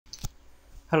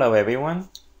Hello everyone.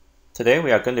 Today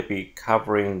we are going to be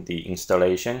covering the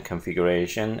installation,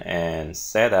 configuration, and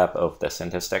setup of the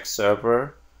CentreStack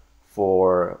server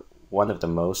for one of the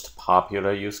most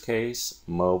popular use case,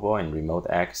 mobile and remote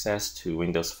access to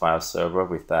Windows file server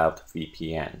without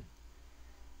VPN.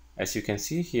 As you can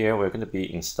see here, we're going to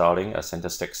be installing a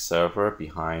CentreStack server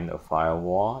behind a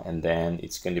firewall, and then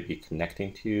it's going to be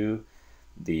connecting to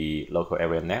the local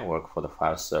area network for the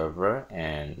file server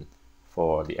and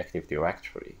for the Active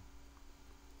Directory.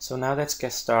 So now let's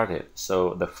get started.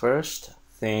 So the first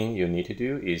thing you need to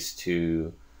do is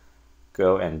to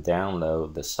go and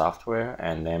download the software,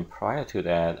 and then prior to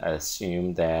that,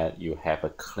 assume that you have a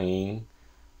clean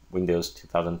Windows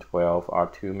 2012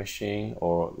 R2 machine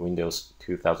or Windows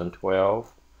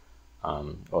 2012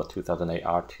 or 2008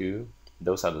 R2.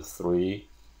 Those are the three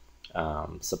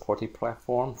supported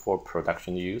platforms for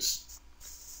production use.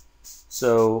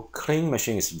 So clean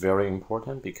machine is very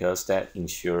important because that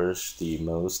ensures the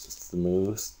most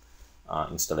smooth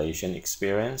installation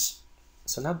experience.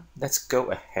 So now let's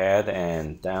go ahead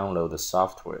and download the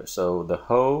software. So the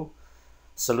whole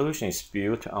solution is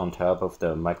built on top of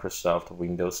the Microsoft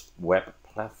Windows web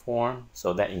platform.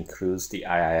 So that includes the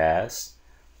IIS,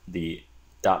 the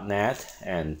 .NET,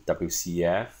 and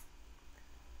WCF.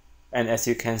 And as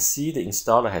you can see, the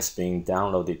installer has been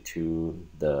downloaded to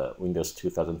the Windows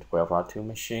 2012 R2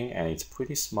 machine, and it's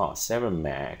pretty small, 7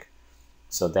 meg.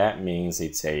 So that means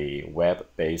it's a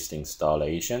web-based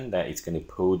installation that it's going to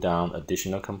pull down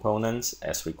additional components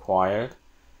as required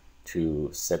to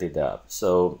set it up.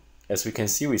 So as we can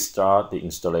see, we start the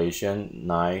installation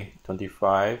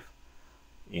 9:25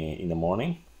 in the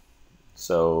morning.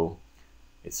 So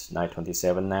it's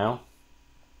 9:27 now.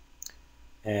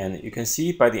 And you can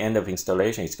see by the end of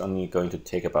installation, it's only going to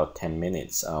take about 10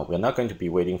 minutes. We're not going to be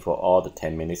waiting for all the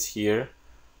 10 minutes here.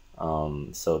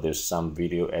 So there's some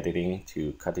video editing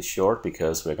to cut it short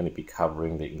because we're going to be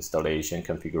covering the installation,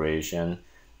 configuration,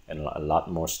 and a lot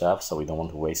more stuff. So we don't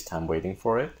want to waste time waiting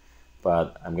for it.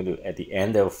 But I'm going to, at the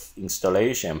end of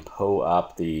installation, pull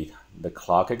up the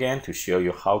clock again to show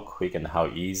you how quick and how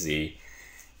easy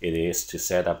it is to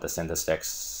set up the CentreStack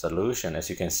solution.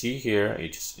 As you can see here,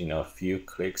 it's a few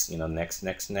clicks, next,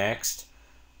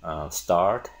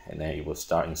 start, and then it will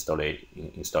start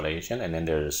installation. And then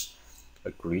there's a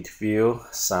grid view,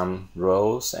 some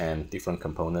rows and different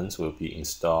components will be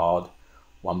installed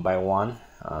one by one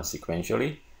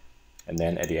sequentially. And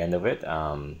then at the end of it,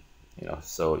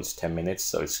 so it's 10 minutes,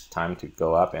 so it's time to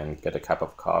go up and get a cup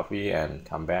of coffee and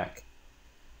come back.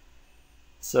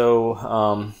 So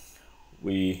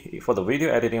for the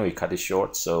video editing, we cut it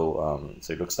short, so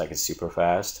it looks like it's super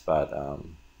fast, but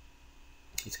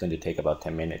it's going to take about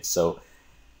 10 minutes. So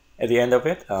at the end of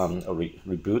it, a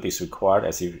reboot is required.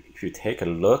 As if you take a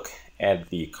look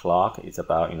at the clock, it's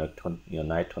about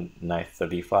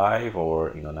 9:35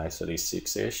 or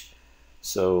 9:36ish.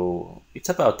 So it's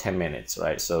about 10 minutes,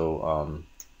 right? So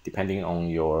depending on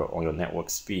your network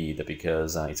speed,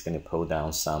 because it's going to pull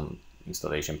down some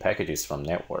installation packages from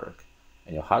network.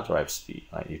 And your hard drive speed,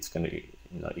 right? It's going to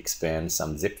expand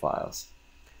some zip files.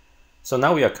 So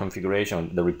now we are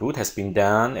configuration. The reboot has been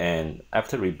done, and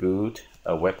after reboot,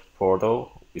 a web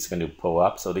portal is going to pull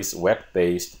up. So this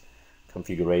web-based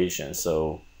configuration.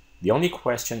 So the only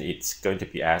question it's going to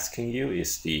be asking you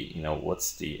is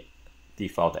what's the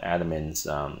default admin's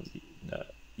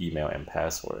email and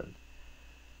password.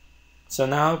 So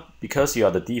now, because you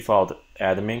are the default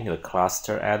admin, the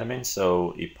cluster admin,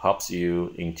 so it pops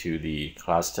you into the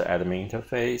cluster admin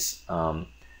interface.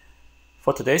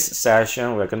 For today's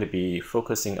session, we're going to be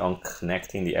focusing on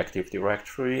connecting the Active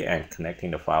Directory and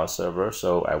connecting the file server.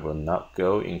 So I will not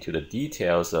go into the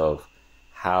details of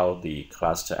how the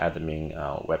cluster admin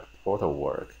web portal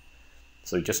work.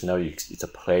 So you just know it's a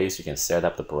place you can set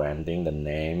up the branding, the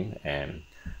name, and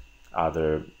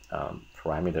other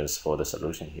parameters for the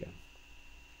solution here.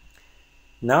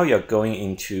 Now you're going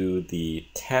into the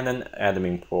tenant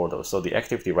admin portal. So the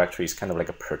Active Directory is kind of like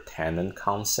a per tenant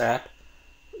concept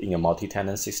in a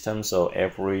multi-tenant system. So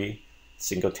every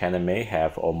single tenant may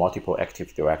have or multiple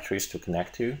Active Directories to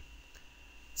connect to.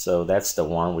 So that's the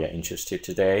one we are interested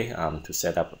today to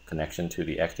set up a connection to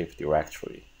the Active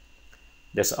Directory.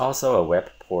 There's also a web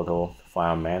portal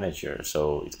file manager.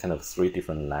 So it's kind of 3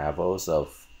 different levels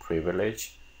of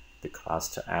privilege: the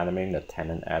cluster admin, the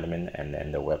tenant admin, and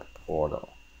then the web portal.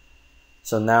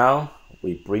 So now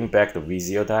we bring back the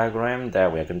Visio diagram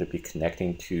that we're going to be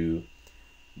connecting to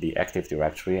the Active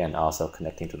Directory and also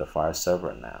connecting to the file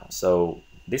server now. So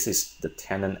this is the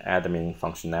tenant admin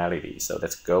functionality. So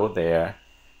let's go there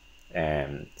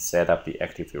and set up the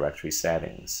Active Directory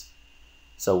settings.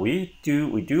 So we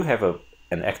do have a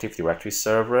an Active Directory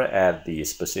server at the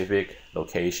specific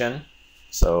location.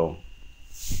 So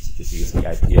just use the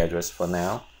IP address for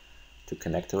now to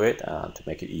connect to it to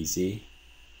make it easy.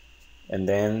 And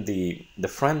then the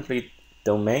friendly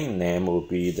domain name will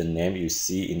be the name you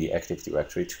see in the Active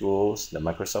Directory tools, the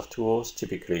Microsoft tools.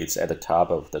 Typically it's at the top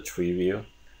of the tree view.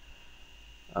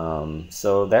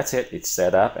 So that's it, it's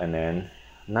set up. And then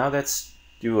now let's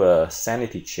do a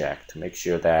sanity check to make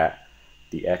sure that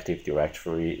the Active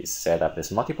Directory is set up.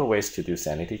 There's multiple ways to do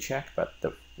sanity check, but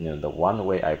the one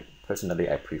way I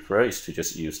prefer is to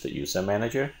just use the user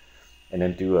manager and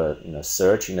then do a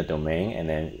search in the domain, and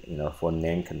then for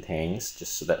name contains,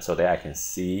 just so that I can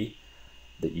see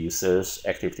the users,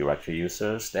 Active Directory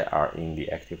users that are in the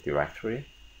Active Directory.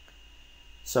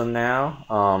 So now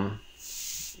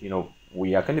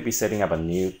we are going to be setting up a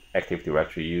new Active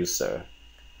Directory user,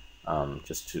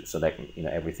 just so that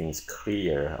everything is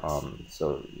clear.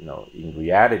 So in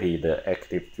reality, the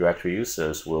Active Directory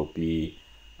users will be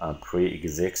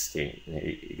pre-existing,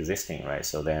 right?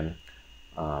 So then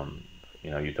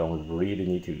you don't really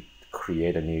need to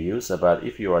create a new user. But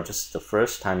if you are just the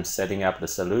first time setting up the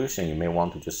solution, you may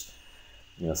want to just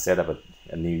set up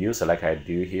a new user like I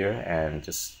do here and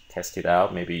just test it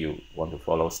out. Maybe you want to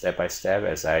follow step by step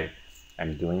as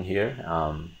I'm doing here.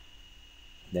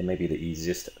 That may be the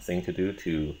easiest thing to do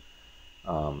to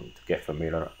get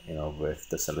familiar with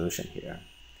the solution here.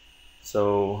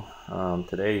 So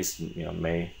today is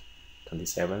May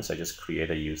 27th. So I just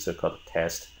create a user called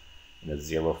test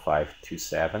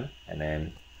 0527, and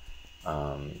then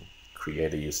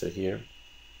create a user here.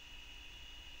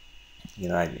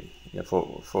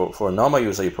 For a normal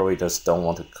user, you probably just don't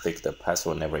want to click the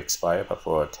password never expire, but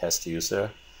for a test user,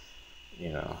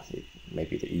 it may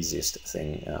be the easiest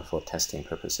thing for testing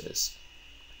purposes.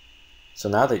 So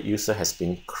now the user has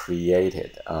been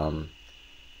created.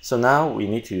 So now we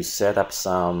need to set up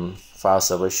some file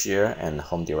server share and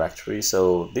home directory.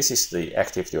 So this is the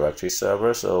Active Directory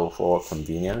server. So for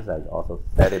convenience, I also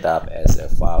set it up as a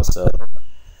file server.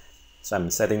 So I'm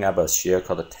setting up a share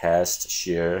called a test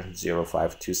share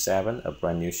 0527, a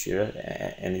brand new share.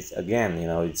 And it's again,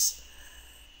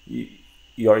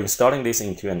 you're installing this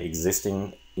into an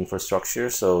existing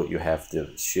infrastructure. So you have the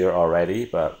share already,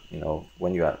 but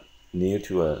when you are new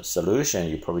to a solution,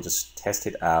 you probably just test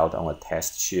it out on a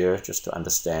test share just to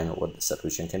understand what the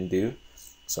solution can do.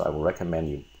 So I would recommend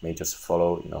you may just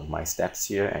follow my steps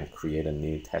here and create a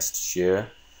new test share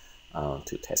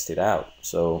to test it out.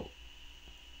 So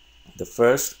the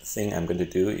first thing I'm going to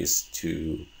do is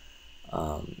to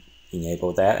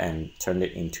enable that and turn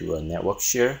it into a network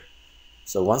share.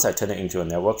 So once I turn it into a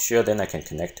network share, then I can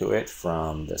connect to it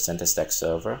from the CentreStack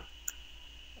server,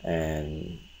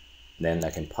 and then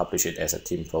I can publish it as a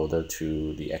team folder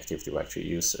to the Active Directory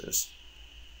users.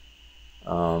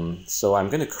 So I'm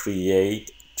going to create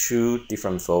two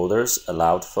different folders,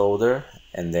 allowed folder,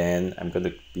 and then I'm going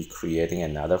to be creating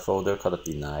another folder called a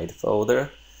denied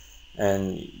folder.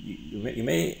 And you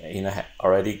may have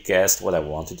already guessed what I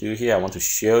want to do here. I want to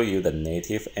show you the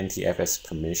native NTFS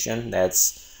permission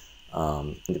that's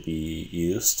going to be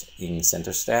used in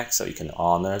CentreStack, so you can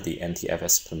honor the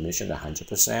NTFS permission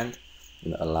 100%.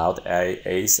 Allowed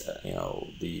A's,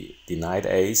 the denied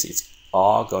A's, it's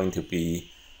all going to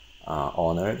be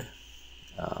honored.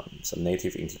 Some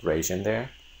native integration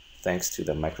there, thanks to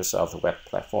the Microsoft Web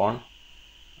Platform.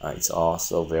 It's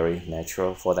also very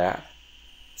natural for that.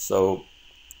 So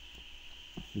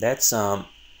let's add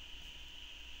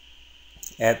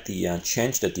the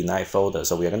change the denied folder.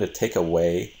 So we are going to take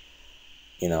away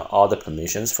all the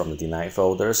permissions from the denied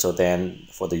folder. So then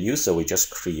for the user we just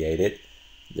created,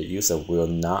 the user will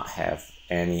not have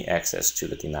any access to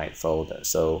the denied folder.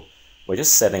 So we're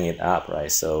just setting it up, right?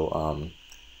 So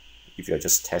if you're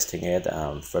just testing it,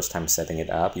 first time setting it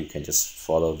up, you can just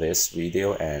follow this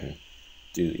video and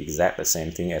do exactly the same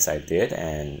thing as I did,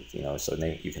 and so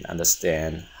then you can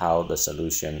understand how the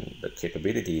solution, the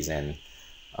capabilities, and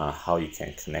how you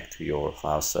can connect to your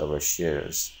file server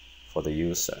shares for the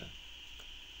user.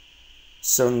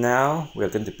 So now we're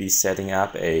going to be setting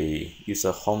up a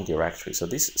user home directory. So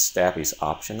this step is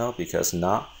optional because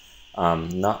not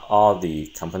all the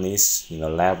companies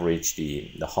leverage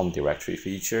the home directory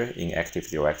feature in Active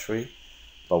Directory,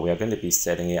 but we are going to be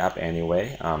setting it up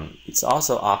anyway. It's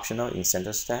also optional in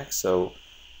CentreStack, so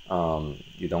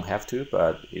you don't have to,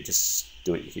 but you just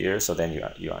do it here. So then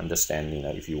you understand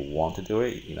if you want to do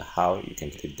it, how you can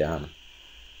get it done.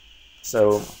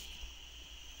 So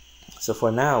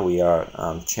for now, we are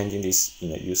changing this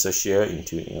user share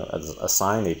into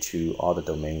assign it to all the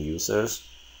domain users,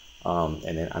 and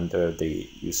then under the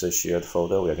user shared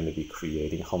folder, we are going to be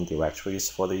creating home directories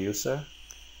for the user.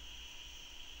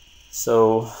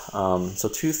 So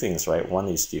two things, right? One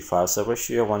is the file server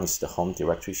share, one is the home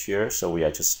directory share. So we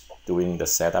are just doing the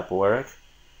setup work.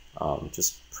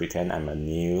 Just pretend I'm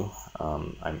new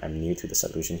to the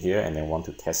solution here, and then want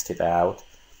to test it out,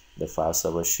 the file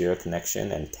server share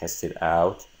connection, and test it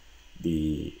out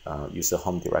the user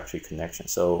home directory connection.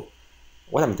 So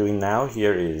what I'm doing now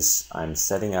here is I'm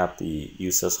setting up the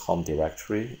user's home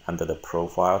directory under the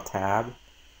profile tab.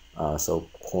 So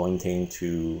pointing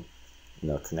to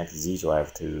connect Z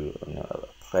drive to a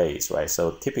place, right?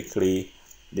 So typically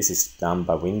this is done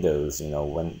by Windows.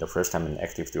 When the first time an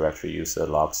Active Directory user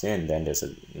logs in, then there's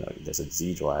a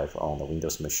Z drive on the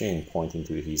Windows machine pointing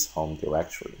to his home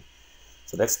directory.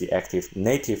 So that's the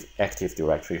native Active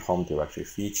Directory home directory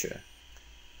feature.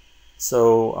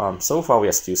 So so far we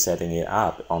are still setting it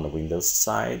up on the Windows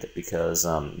side, because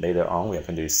later on we are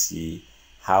going to see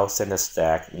how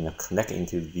CentreStack connect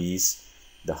into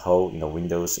the whole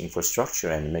Windows infrastructure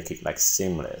and make it like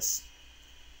seamless.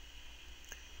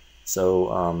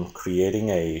 So creating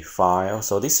a file.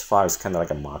 So this file is kind of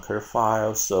like a marker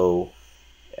file. So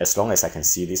as long as I can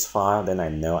see this file, then I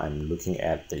know I'm looking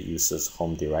at the user's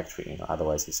home directory.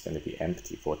 Otherwise it's going to be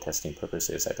empty for testing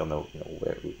purposes. I don't know,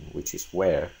 which is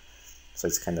where. So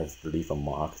it's kind of leave a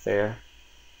mark there.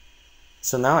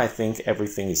 So now I think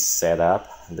everything is set up.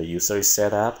 The user is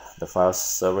set up. The file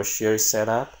server share is set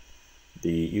up.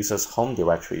 The user's home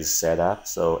directory is set up.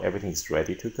 So everything is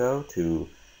ready to go to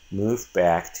move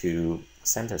back to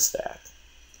CentreStack.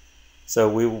 So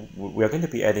we are going to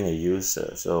be adding a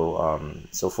user.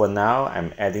 So for now,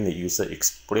 I'm adding the user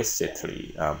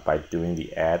explicitly by doing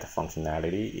the add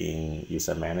functionality in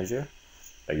User Manager.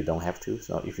 But you don't have to.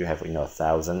 So if you have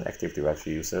 1,000 Active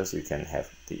Directory users, you can have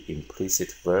the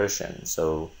implicit version.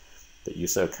 So the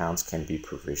user accounts can be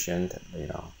provisioned,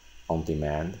 on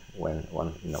demand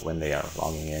when they are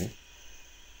logging in.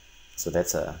 So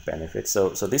that's a benefit. So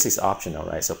this is optional,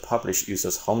 right? So publish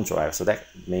user's home drive. So that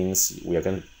means we are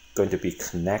going to be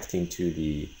connecting to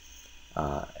the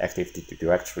Active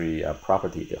Directory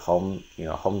property, the home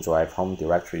drive home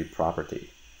directory property.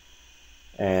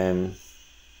 And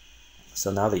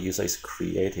so now the user is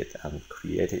created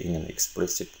in an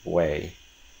explicit way.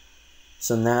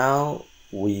 So now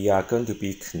we are going to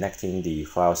be connecting the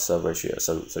file server here.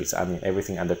 So it's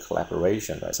everything under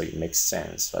collaboration, right? So it makes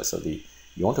sense, right? So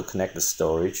you want to connect the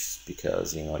storage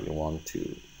because you want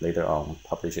to later on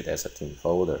publish it as a team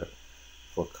folder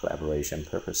for collaboration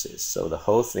purposes. So the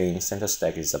whole thing,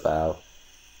 CentreStack, is about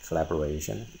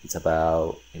collaboration. It's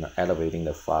about elevating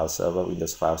the file server,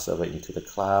 Windows file server, into the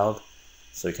cloud,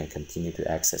 so you can continue to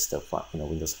access the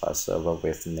Windows file server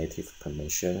with native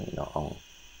permission on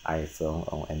iPhone,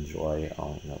 on Android,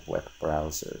 on web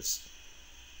browsers.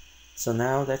 So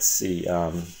now let's see.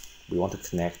 We want to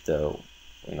connect the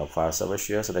file server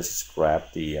share. So let's just grab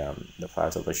the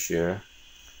file server share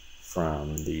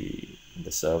from the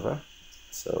server.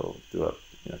 So do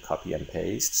a copy and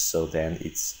paste. So then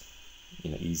it's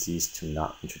easiest to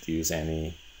not introduce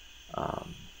any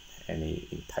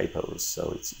typos.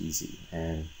 So it's easy.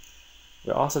 And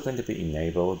we're also going to be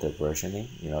enable the versioning.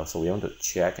 So we want to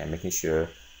check and making sure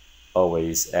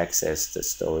always access the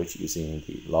storage using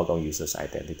the logon user's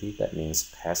identity. That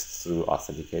means pass-through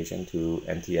authentication to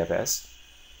NTFS.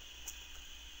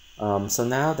 So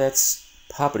now let's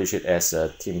publish it as a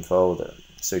team folder.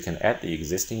 So you can add the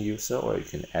existing user, or you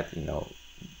can add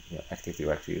Active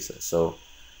Directory user. So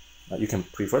you can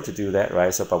prefer to do that,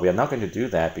 right? So but we are not going to do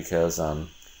that because I'm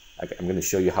going to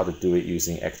show you how to do it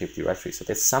using Active Directory. So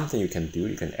that's something you can do.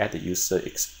 You can add the user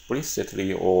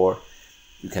explicitly, or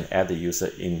you can add the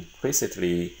user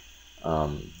implicitly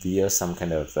via some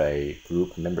kind of a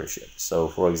group membership. So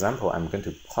for example, I'm going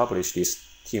to publish this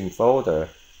team folder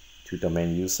to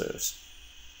domain users.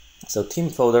 So team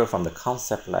folder from the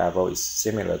concept level is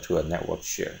similar to a network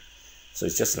share. So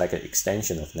it's just like an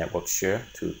extension of network share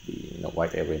to the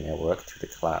wide area network to the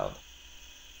cloud.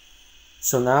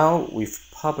 So now we've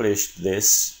published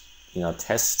this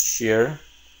test share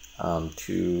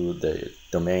to the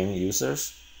domain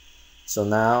users. So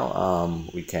now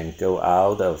we can go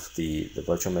out of the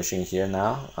virtual machine here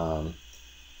now,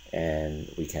 and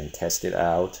we can test it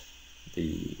out,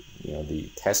 the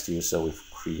test user we've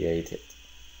created.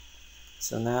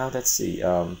 So now let's see.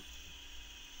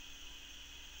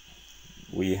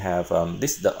 We have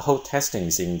the whole testing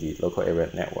is in the local area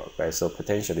network, right? So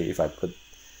potentially, if I put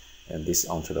this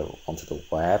onto the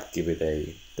web, give it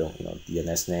a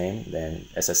DNS name, then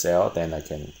SSL, then I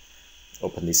can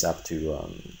open this up to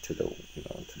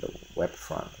the web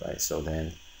front, right? So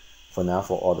then, for now,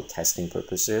 for all the testing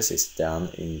purposes, it's done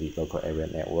in the local area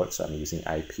network. So I'm using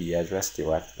IP address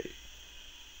directly.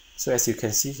 So as you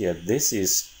can see here, this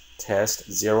is test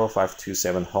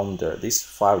 0527 home dir. This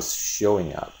file is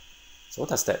showing up. So what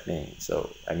does that mean?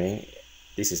 So I mean,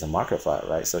 this is a marker file,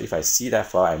 right? So if I see that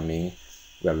file, I mean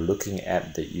we are looking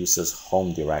at the user's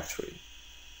home directory,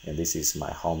 and this is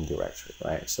my home directory,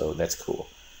 right? So that's cool.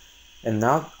 And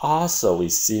now also we're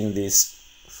seeing this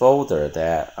folder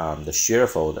that the share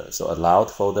folder. So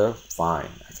allowed folder, fine,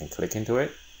 I can click into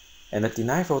it. And the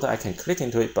deny folder, I can click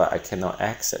into it, but I cannot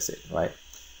access it, right?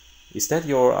 Is that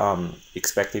your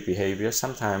expected behavior?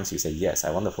 Sometimes you say, yes,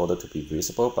 I want the folder to be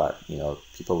visible, but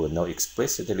people will know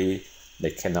explicitly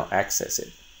they cannot access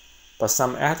it. But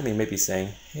some admin may be saying,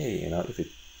 hey, if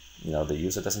the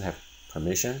user doesn't have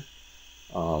permission,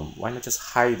 why not just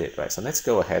hide it, right? So let's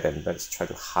go ahead and let's try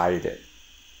to hide it.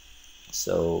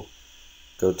 So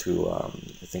go to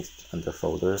I think under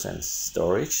folders and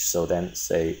storage. So then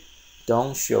say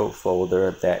don't show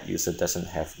folder that user doesn't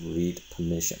have read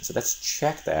permission. So let's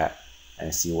check that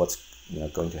and see what's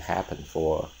going to happen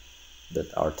for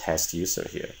our test user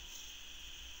here.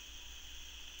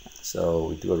 So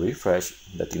we do a refresh,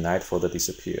 the denied folder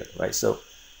disappeared, right? So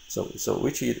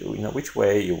which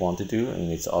way you want to do,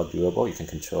 and it's all doable. You can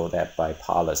control that by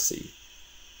policy.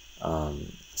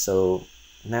 So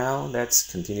now let's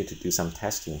continue to do some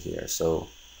testing here. So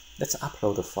let's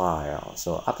upload the file.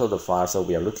 So upload the file. So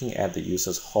we are looking at the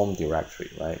user's home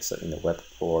directory, right? So in the web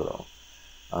portal.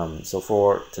 So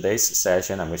for today's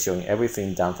session, I'm showing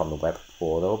everything done from the web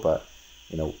portal, but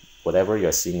whatever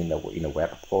you're seeing in the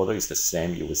web portal is the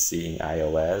same you will see in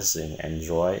iOS, in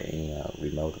Android, in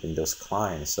remote Windows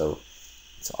client. So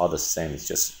it's all the same. It's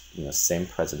just same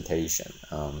presentation.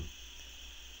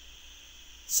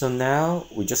 So now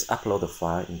we just upload the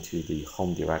file into the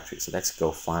home directory. So let's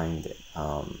go find it.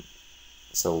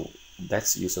 So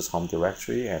that's user's home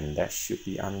directory, and that should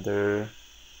be under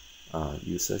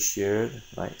user shared,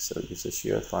 right? So user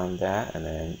shared, find that, and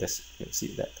then you'll see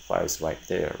that the file is right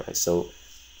there, right? So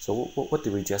what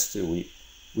did we just do? We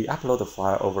upload the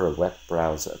file over a web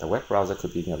browser. The web browser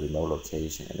could be in a remote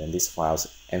location, and then these files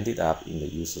ended up in the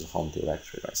user's home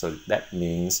directory, right? So that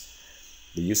means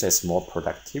the user has more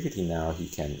productivity now. He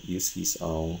can use his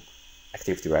own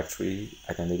Active Directory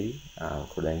identity,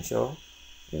 credential,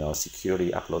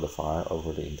 securely upload the file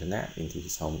over the internet into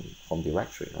his home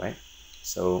directory, right?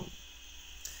 So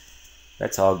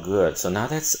that's all good. So now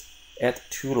let's add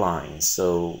 2 lines.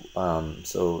 So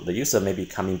so the user may be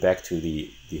coming back to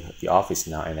the office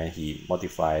now, and then he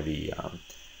modify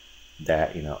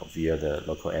that via the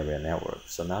local area network.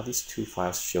 So now these 2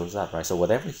 files shows up, right? So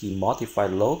whatever he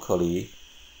modified locally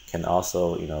can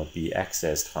also be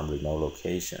accessed from remote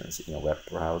locations in a web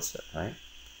browser, right?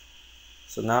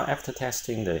 So now after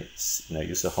testing the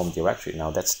user home directory, now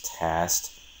let's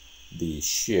test the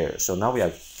share. So now we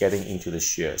are getting into the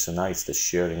share. So now it's the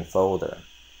sharing folder.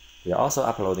 We are also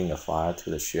uploading a file to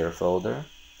the share folder.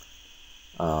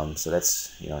 So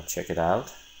let's check it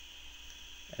out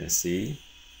and see.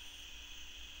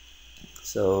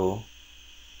 So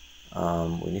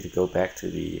we need to go back to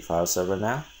the file server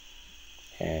now,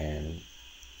 and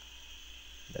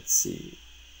let's see.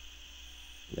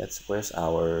 Where's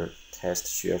our test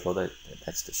share folder?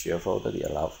 That's the share folder, the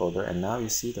allowed folder, and now you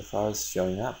see the file is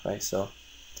showing up, right? So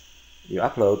you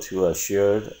upload to a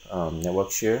shared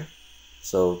network share.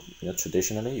 So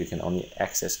traditionally you can only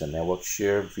access the network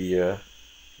share via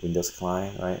Windows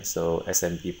client, right? So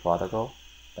SMB protocol.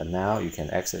 But now you can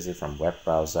access it from web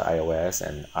browser, iOS,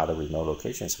 and other remote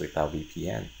locations without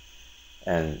VPN.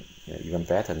 And even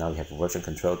better, now you have version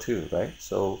control too, right?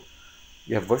 So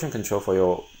you have version control for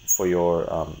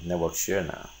your network share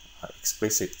now,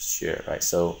 explicit share, right?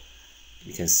 So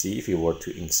you can see if you were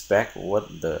to inspect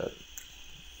what the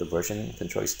version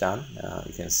control is done.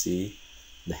 You can see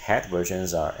the head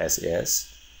versions are as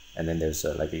is, and then there's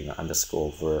like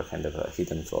underscore ver kind of a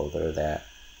hidden folder that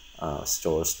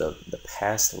stores the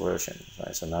past version,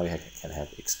 right? So now you can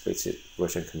have explicit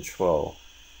version control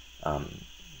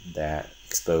that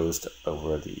exposed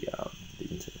over the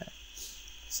internet.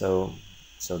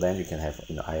 So then you can have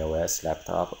iOS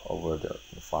laptop over the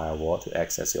firewall to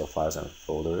access your files and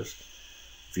folders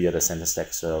via the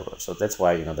CentreStack server. So that's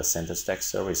why the CentreStack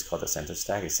server is called the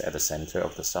CentreStack. It's at the center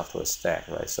of the software stack,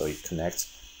 right? So it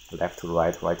connects left to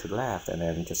right, right to left, and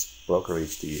then just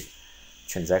brokerage the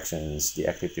transactions, the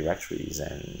Active Directories,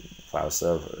 and file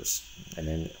servers. And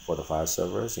then for the file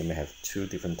servers, you may have 2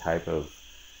 different type of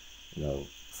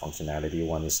functionality.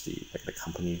 One is the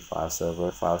company file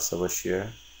server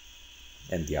share,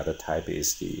 and the other type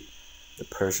is the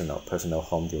personal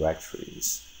home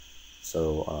directories.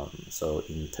 So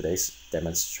in today's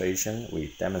demonstration,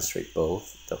 we demonstrate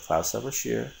both the file server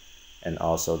share and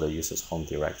also the user's home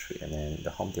directory. And then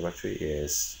the home directory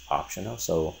is optional.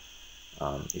 So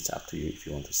It's up to you if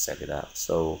you want to set it up.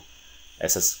 So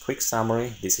as a quick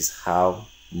summary, this is how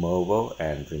mobile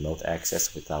and remote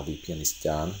access without VPN is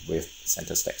done with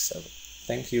CentreStack server.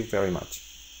 Thank you very much.